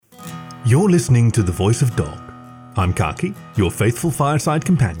You're listening to The Voice of Dog. I'm Kaki, your faithful fireside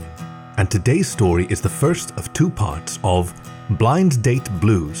companion, and today's story is the first of two parts of Blind Date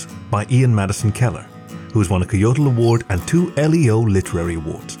Blues by Madison Keller, who has won a Coyote Award and 2 LEO Literary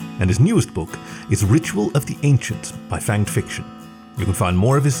Awards, and his newest book is Ritual of the Ancients by Fanged Fiction. You can find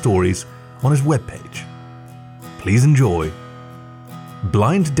more of his stories on his webpage. Please enjoy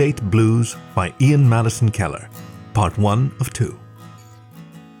Blind Date Blues by Madison Keller, Part 1 of 2.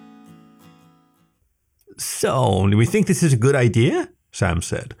 So, do we think this is a good idea? Sam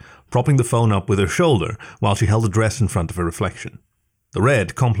said, propping the phone up with her shoulder while she held the dress in front of her reflection. The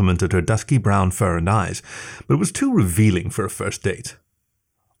red complemented her dusky brown fur and eyes, but it was too revealing for a first date.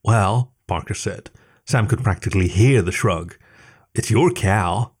 Well, Parker said. Sam could practically hear the shrug. It's your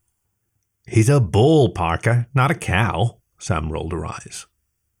cow. He's a bull, Parker, not a cow. Sam rolled her eyes.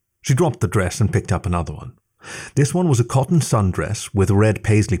 She dropped the dress and picked up another one. This one was a cotton sundress with a red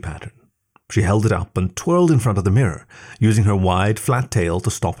paisley pattern. She held it up and twirled in front of the mirror, using her wide, flat tail to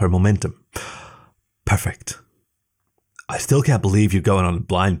stop her momentum. Perfect. I still can't believe you're going on a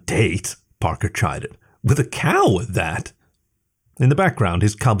blind date, Parker chided. With a cow at that. In the background,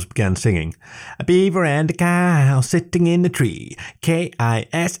 his cubs began singing, A beaver and a cow sitting in a tree, Kiss.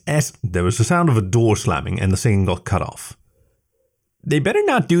 There was the sound of a door slamming and the singing got cut off. They better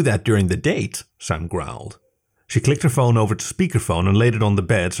not do that during the date, Sam growled. She clicked her phone over to speakerphone and laid it on the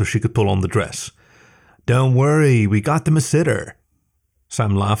bed so she could pull on the dress. Don't worry, we got them a sitter.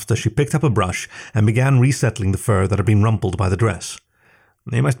 Sam laughed as she picked up a brush and began resettling the fur that had been rumpled by the dress.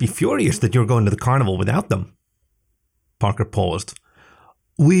 They must be furious that you're going to the carnival without them. Parker paused.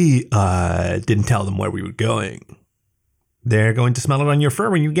 We, didn't tell them where we were going. They're going to smell it on your fur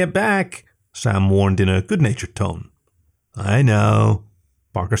when you get back, Sam warned in a good-natured tone. I know.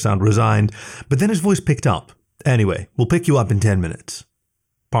 Parker sounded resigned, but then his voice picked up. Anyway, we'll pick you up in 10 minutes.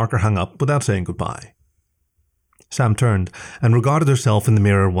 Parker hung up without saying goodbye. Sam turned and regarded herself in the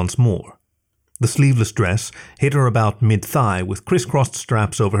mirror once more. The sleeveless dress hit her about mid-thigh with crisscrossed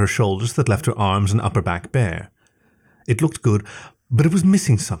straps over her shoulders that left her arms and upper back bare. It looked good, but it was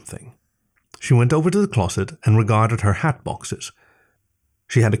missing something. She went over to the closet and regarded her hat boxes.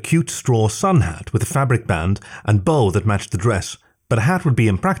 She had a cute straw sun hat with a fabric band and bow that matched the dress, but a hat would be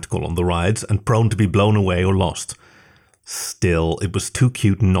impractical on the rides and prone to be blown away or lost. Still, it was too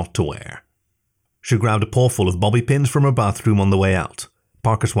cute not to wear. She grabbed a pawful of bobby pins from her bathroom on the way out.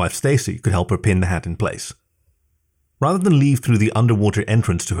 Parker's wife Stacy could help her pin the hat in place. Rather than leave through the underwater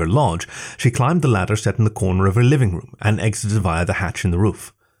entrance to her lodge, she climbed the ladder set in the corner of her living room and exited via the hatch in the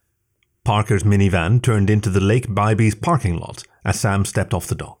roof. Parker's minivan turned into the Lake Bybee's parking lot as Sam stepped off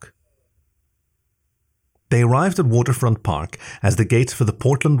the dock. They arrived at Waterfront Park as the gates for the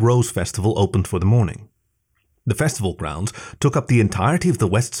Portland Rose Festival opened for the morning. The festival grounds took up the entirety of the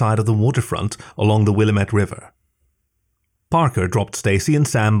west side of the waterfront along the Willamette River. Parker dropped Stacy and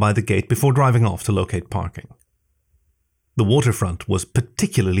Sam by the gate before driving off to locate parking. The waterfront was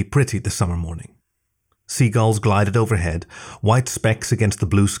particularly pretty this summer morning. Seagulls glided overhead, white specks against the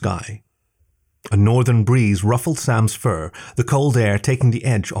blue sky. A northern breeze ruffled Sam's fur, the cold air taking the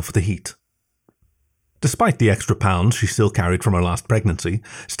edge off the heat. Despite the extra pounds she still carried from her last pregnancy,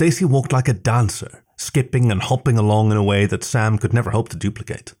 Stacy walked like a dancer, skipping and hopping along in a way that Sam could never hope to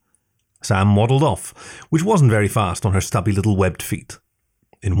duplicate. Sam waddled off, which wasn't very fast on her stubby little webbed feet.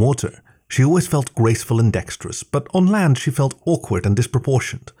 In water, she always felt graceful and dexterous, but on land she felt awkward and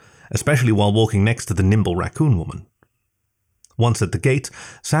disproportionate, especially while walking next to the nimble raccoon woman. Once at the gate,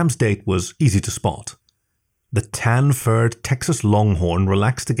 Sam's date was easy to spot. The tan-furred Texas Longhorn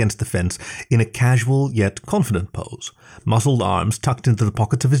relaxed against the fence in a casual yet confident pose, muscled arms tucked into the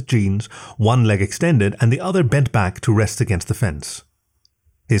pockets of his jeans, one leg extended and the other bent back to rest against the fence.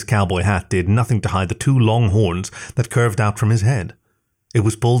 His cowboy hat did nothing to hide the 2 long horns that curved out from his head. It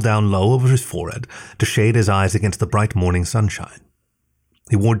was pulled down low over his forehead to shade his eyes against the bright morning sunshine.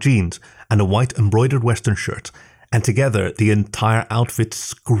 He wore jeans and a white embroidered western shirt, and together the entire outfit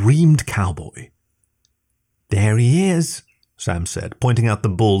screamed cowboy. There he is, Sam said, pointing out the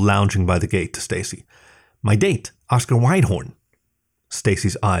bull lounging by the gate to Stacy. My date, Oscar Whitehorn.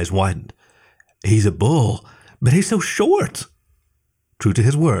 Stacy's eyes widened. He's a bull, but he's so short. True to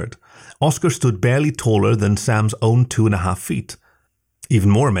his word, Oscar stood barely taller than Sam's own 2.5 feet. Even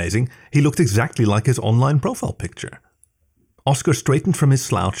more amazing, he looked exactly like his online profile picture. Oscar straightened from his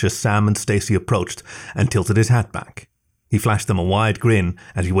slouch as Sam and Stacy approached and tilted his hat back. He flashed them a wide grin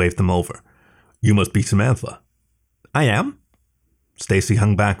as he waved them over. You must be Samantha. I am. Stacy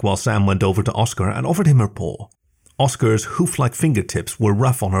hung back while Sam went over to Oscar and offered him her paw. Oscar's hoof-like fingertips were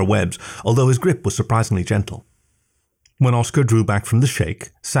rough on her webs, although his grip was surprisingly gentle. When Oscar drew back from the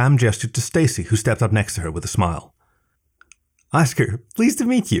shake, Sam gestured to Stacy, who stepped up next to her with a smile. Oscar, pleased to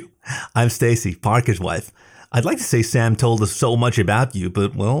meet you. I'm Stacy, Parker's wife. I'd like to say Sam told us so much about you,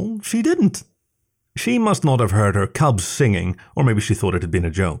 but, well, she didn't. She must not have heard her cubs singing, or maybe she thought it had been a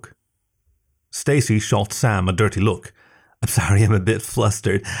joke. Stacy shot Sam a dirty look. I'm sorry, I'm a bit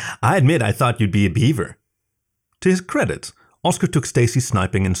flustered. I admit I thought you'd be a beaver. To his credit, Oscar took Stacy's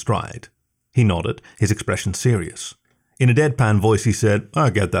sniping in stride. He nodded, his expression serious. In a deadpan voice he said,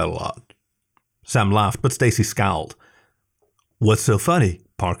 I get that a lot. Sam laughed, but Stacy scowled. What's so funny?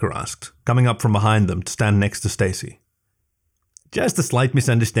 Parker asked, coming up from behind them to stand next to Stacy. Just a slight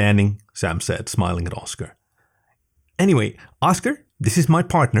misunderstanding, Sam said, smiling at Oscar. Anyway, Oscar, this is my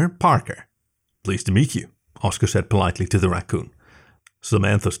partner, Parker. Pleased to meet you, Oscar said politely to the raccoon.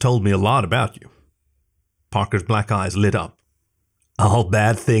 Samantha's told me a lot about you. Parker's black eyes lit up. All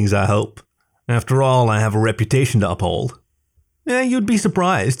bad things, I hope. After all, I have a reputation to uphold. You'd be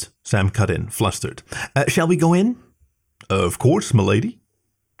surprised, Sam cut in, flustered. Shall we go in? Of course, m'lady.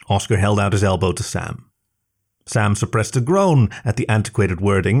 Oscar held out his elbow to Sam. Sam suppressed a groan at the antiquated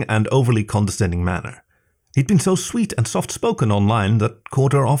wording and overly condescending manner. He'd been so sweet and soft-spoken online that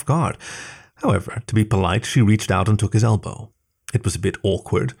caught her off guard. However, to be polite, she reached out and took his elbow. It was a bit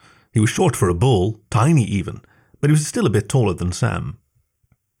awkward. He was short for a bull, tiny even, but he was still a bit taller than Sam.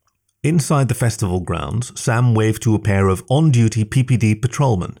 Inside the festival grounds, Sam waved to a pair of on-duty PPD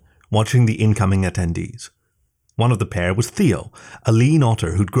patrolmen, watching the incoming attendees. One of the pair was Theo, a lean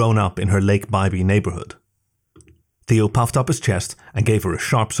otter who'd grown up in her Lake Bybee neighborhood. Theo puffed up his chest and gave her a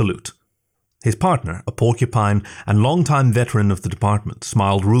sharp salute. His partner, a porcupine and longtime veteran of the department,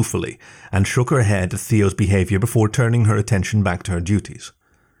 smiled ruefully and shook her head at Theo's behavior before turning her attention back to her duties.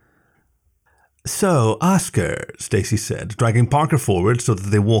 So, Oscar, Stacy said, dragging Parker forward so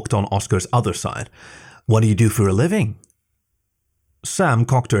that they walked on Oscar's other side. What do you do for a living? Sam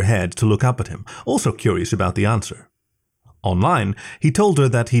cocked her head to look up at him, also curious about the answer. Online, he told her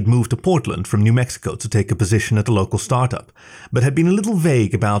that he'd moved to Portland from New Mexico to take a position at a local startup, but had been a little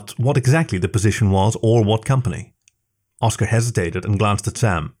vague about what exactly the position was or what company. Oscar hesitated and glanced at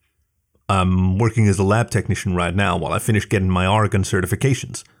Sam. I'm working as a lab technician right now while I finish getting my Oregon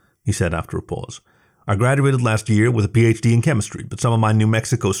certifications, he said after a pause. I graduated last year with a PhD in chemistry, but some of my New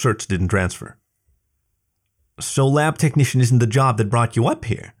Mexico certs didn't transfer. So lab technician isn't the job that brought you up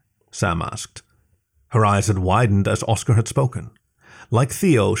here? Sam asked. Her eyes had widened as Oscar had spoken. Like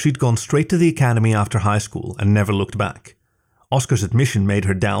Theo, she'd gone straight to the academy after high school and never looked back. Oscar's admission made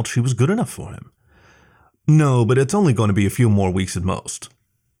her doubt she was good enough for him. No, but it's only going to be a few more weeks at most.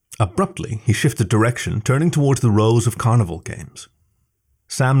 Abruptly, he shifted direction, turning towards the rows of carnival games.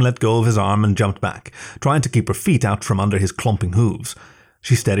 Sam let go of his arm and jumped back, trying to keep her feet out from under his clumping hooves.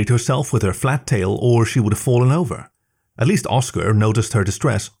 She steadied herself with her flat tail, or she would have fallen over. At least Oscar noticed her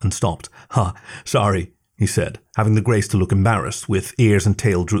distress and stopped. Sorry, he said, having the grace to look embarrassed, with ears and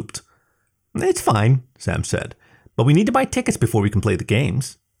tail drooped. It's fine, Sam said, but we need to buy tickets before we can play the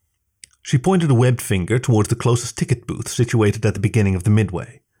games. She pointed a webbed finger towards the closest ticket booth situated at the beginning of the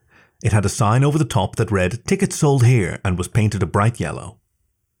midway. It had a sign over the top that read, "Tickets sold here," and was painted a bright yellow.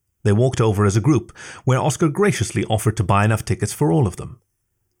 They walked over as a group, where Oscar graciously offered to buy enough tickets for all of them.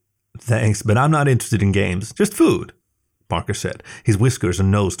 Thanks, but I'm not interested in games, just food, Parker said, his whiskers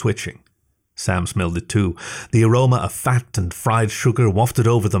and nose twitching. Sam smelled it too. The aroma of fat and fried sugar wafted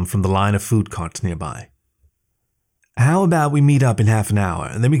over them from the line of food carts nearby. How about we meet up in half an hour,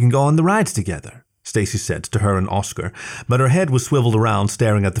 and then we can go on the rides together, Stacy said to her and Oscar, but her head was swiveled around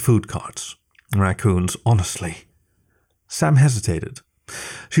staring at the food carts. Raccoons, honestly. Sam hesitated.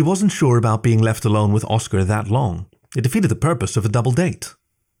 She wasn't sure about being left alone with Oscar that long. It defeated the purpose of a double date.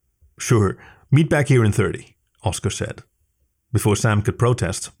 Sure, meet back here in 30, Oscar said. Before Sam could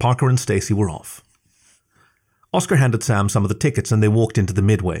protest, Parker and Stacy were off. Oscar handed Sam some of the tickets and they walked into the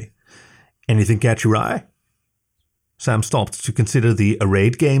midway. Anything catch your eye? Sam stopped to consider the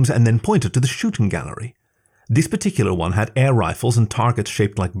arrayed games and then pointed to the shooting gallery. This particular one had air rifles and targets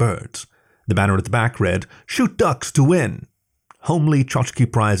shaped like birds. The banner at the back read, "Shoot ducks to win." Homely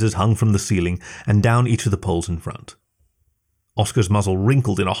tchotchke prizes hung from the ceiling and down each of the poles in front. Oscar's muzzle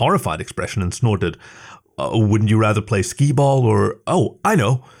wrinkled in a horrified expression and snorted, "Wouldn't you rather play skee-ball or... Oh, I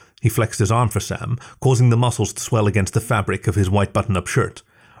know." He flexed his arm for Sam, causing the muscles to swell against the fabric of his white button-up shirt.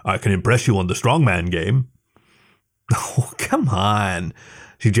 "I can impress you on the strongman game." "Oh, come on."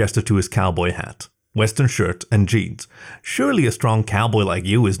 She gestured to his cowboy hat, western shirt, and jeans. "Surely a strong cowboy like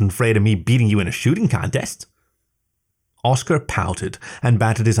you isn't afraid of me beating you in a shooting contest." Oscar pouted and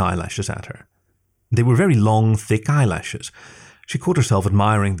batted his eyelashes at her. They were very long, thick eyelashes. She caught herself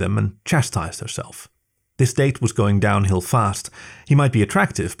admiring them and chastised herself. This date was going downhill fast. He might be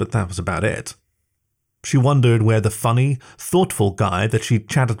attractive, but that was about it. She wondered where the funny, thoughtful guy that she'd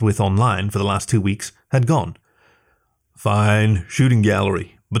chatted with online for the last 2 weeks had gone. "Fine, shooting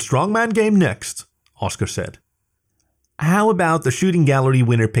gallery, but strongman game next," Oscar said. "How about the shooting gallery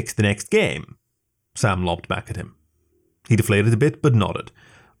winner picks the next game?" Sam lobbed back at him. He deflated a bit, but nodded.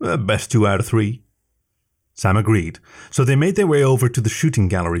 "Best 2 out of 3. Sam agreed, so they made their way over to the shooting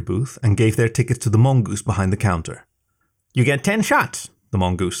gallery booth and gave their tickets to the mongoose behind the counter. "You get 10 shots, the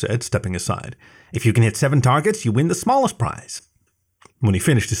mongoose said, stepping aside. "If you can hit 7 targets, you win the smallest prize." When he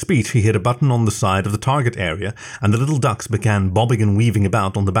finished his speech, he hit a button on the side of the target area, and the little ducks began bobbing and weaving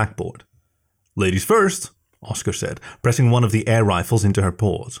about on the backboard. "Ladies first," Oscar said, pressing one of the air rifles into her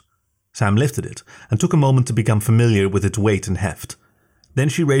paws. Sam lifted it and took a moment to become familiar with its weight and heft. Then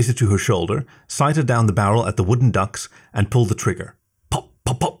she raised it to her shoulder, sighted down the barrel at the wooden ducks, and pulled the trigger. Pop,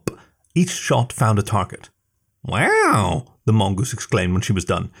 pop, pop! Each shot found a target. "Wow!" the mongoose exclaimed when she was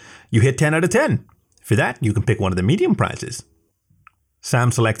done. "You hit 10 out of 10. For that, you can pick one of the medium prizes."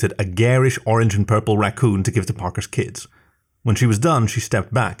 Sam selected a garish orange and purple raccoon to give to Parker's kids. When she was done, she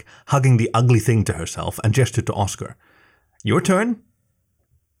stepped back, hugging the ugly thing to herself, and gestured to Oscar. "Your turn."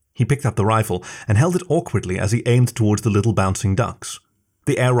 He picked up the rifle and held it awkwardly as he aimed towards the little bouncing ducks.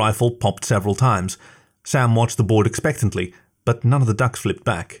 The air rifle popped several times. Sam watched the board expectantly, but none of the ducks flipped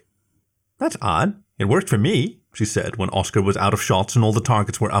back. "That's odd. It worked for me," she said when Oscar was out of shots and all the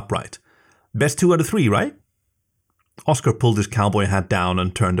targets were upright. "Best 2 out of 3, right?" Oscar pulled his cowboy hat down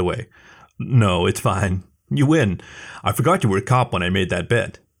and turned away. "No, it's fine. You win. I forgot you were a cop when I made that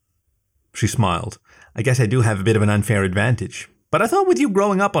bet." She smiled. "I guess I do have a bit of an unfair advantage. But I thought with you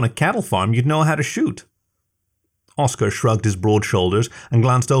growing up on a cattle farm, you'd know how to shoot." Oscar shrugged his broad shoulders and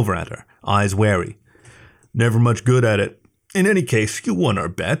glanced over at her, eyes wary. "Never much good at it. In any case, you won our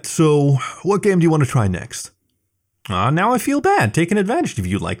bet, so what game do you want to try next?" Now I feel bad taking advantage of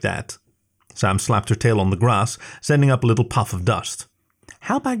you like that." Sam slapped her tail on the grass, sending up a little puff of dust.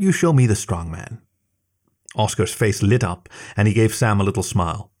 "How about you show me the strongman?" Oscar's face lit up, and he gave Sam a little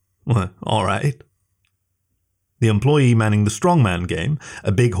smile. "All right." The employee manning the strongman game,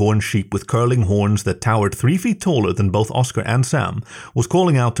 a big horned sheep with curling horns that towered 3 feet taller than both Oscar and Sam, was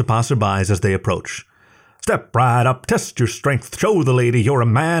calling out to passerbys as they approached. "Step right up, test your strength, show the lady you're a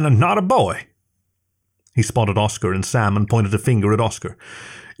man and not a boy." He spotted Oscar and Sam and pointed a finger at Oscar.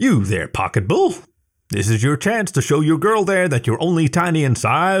 "You there, pocket bull. This is your chance to show your girl there that you're only tiny in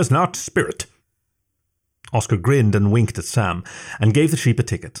size, not spirit." Oscar grinned and winked at Sam and gave the sheep a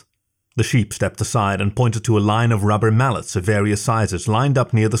ticket. The sheep stepped aside and pointed to a line of rubber mallets of various sizes lined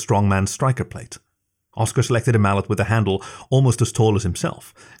up near the strongman's striker plate. Oscar selected a mallet with a handle almost as tall as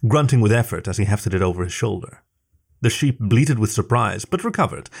himself, grunting with effort as he hefted it over his shoulder. The sheep bleated with surprise, but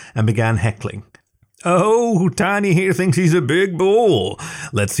recovered and began heckling. "Oh, Tiny here thinks he's a big bull.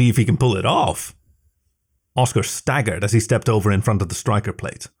 Let's see if he can pull it off." Oscar staggered as he stepped over in front of the striker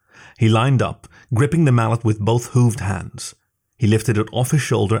plate. He lined up, gripping the mallet with both hooved hands. He lifted it off his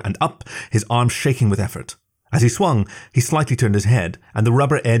shoulder and up, his arms shaking with effort. As he swung, he slightly turned his head, and the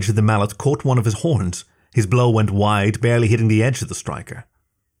rubber edge of the mallet caught one of his horns. His blow went wide, barely hitting the edge of the striker.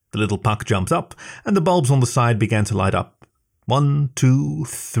 The little puck jumped up, and the bulbs on the side began to light up. 1, 2,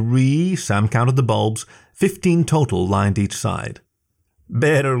 3, Sam counted the bulbs, 15 total lined each side.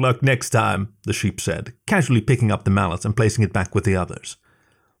 "Better luck next time," the sheep said, casually picking up the mallet and placing it back with the others.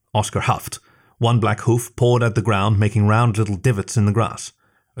 Oscar huffed. One black hoof pawed at the ground, making round little divots in the grass.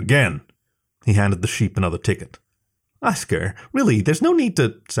 "Again." He handed the sheep another ticket. "Oscar, really, there's no need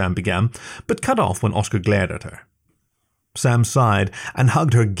to," Sam began, but cut off when Oscar glared at her. Sam sighed and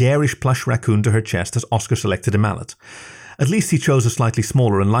hugged her garish plush raccoon to her chest as Oscar selected a mallet. At least he chose a slightly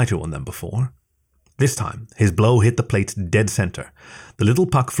smaller and lighter one than before. This time, his blow hit the plate dead center. The little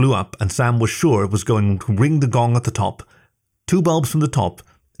puck flew up, and Sam was sure it was going to ring the gong at the top. 2 bulbs from the top,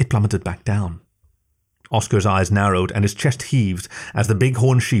 it plummeted back down. Oscar's eyes narrowed and his chest heaved as the big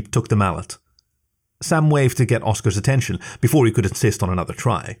horned sheep took the mallet. Sam waved to get Oscar's attention before he could insist on another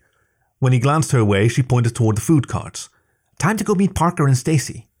try. When he glanced her way, she pointed toward the food carts. "Time to go meet Parker and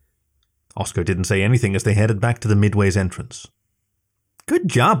Stacy." Oscar didn't say anything as they headed back to the Midway's entrance. "Good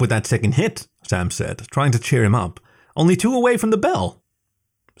job with that second hit," Sam said, trying to cheer him up. "Only 2 away from the bell."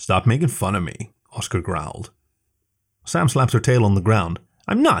 "Stop making fun of me," Oscar growled. Sam slapped her tail on the ground.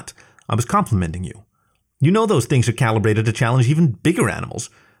 "I'm not. I was complimenting you. You know those things are calibrated to challenge even bigger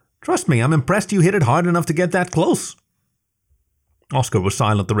animals. Trust me, I'm impressed you hit it hard enough to get that close." Oscar was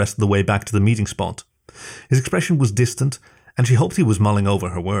silent the rest of the way back to the meeting spot. His expression was distant, and she hoped he was mulling over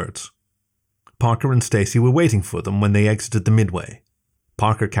her words. Parker and Stacy were waiting for them when they exited the Midway.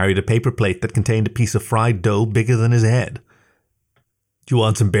 Parker carried a paper plate that contained a piece of fried dough bigger than his head. "Do you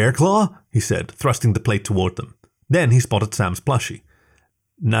want some bear claw?" he said, thrusting the plate toward them. Then he spotted Sam's plushie.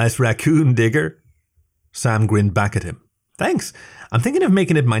 "Nice raccoon, digger." Sam grinned back at him. "Thanks. I'm thinking of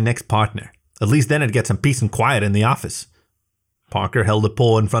making it my next partner. At least then I'd get some peace and quiet in the office." Parker held a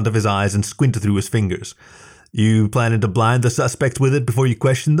paw in front of his eyes and squinted through his fingers. "You planning to blind the suspects with it before you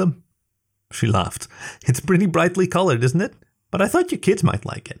question them?" She laughed. "It's pretty brightly colored, isn't it? But I thought your kids might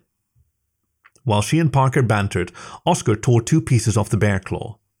like it." While she and Parker bantered, Oscar tore 2 pieces off the bear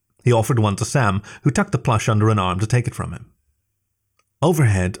claw. He offered one to Sam, who tucked the plush under an arm to take it from him.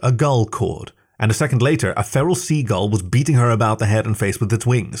 Overhead, a gull cawed, and a second later, a feral seagull was beating her about the head and face with its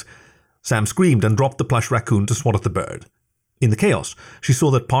wings. Sam screamed and dropped the plush raccoon to swat at the bird. In the chaos, she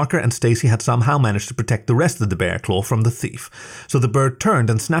saw that Parker and Stacy had somehow managed to protect the rest of the bear claw from the thief, so the bird turned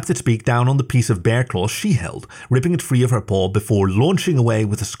and snapped its beak down on the piece of bear claw she held, ripping it free of her paw before launching away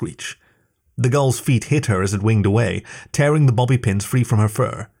with a screech. The gull's feet hit her as it winged away, tearing the bobby pins free from her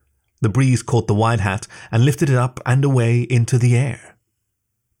fur. The breeze caught the wide hat and lifted it up and away into the air.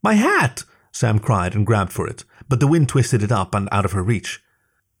 "My hat!" Sam cried and grabbed for it, but the wind twisted it up and out of her reach.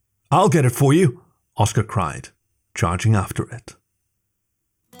 "I'll get it for you," Oscar cried, charging after it.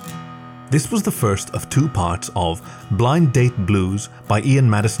 This was the first of 2 parts of Blind Date Blues by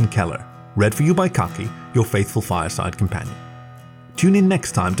Madison Keller, read for you by Kaki, your faithful fireside companion. Tune in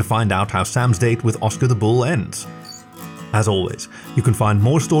next time to find out how Sam's date with Oscar the Bull ends. As always, you can find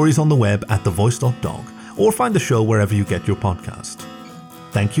more stories on the web at thevoice.dog or find the show wherever you get your podcast.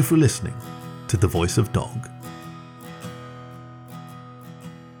 Thank you for listening to The Voice of Dog.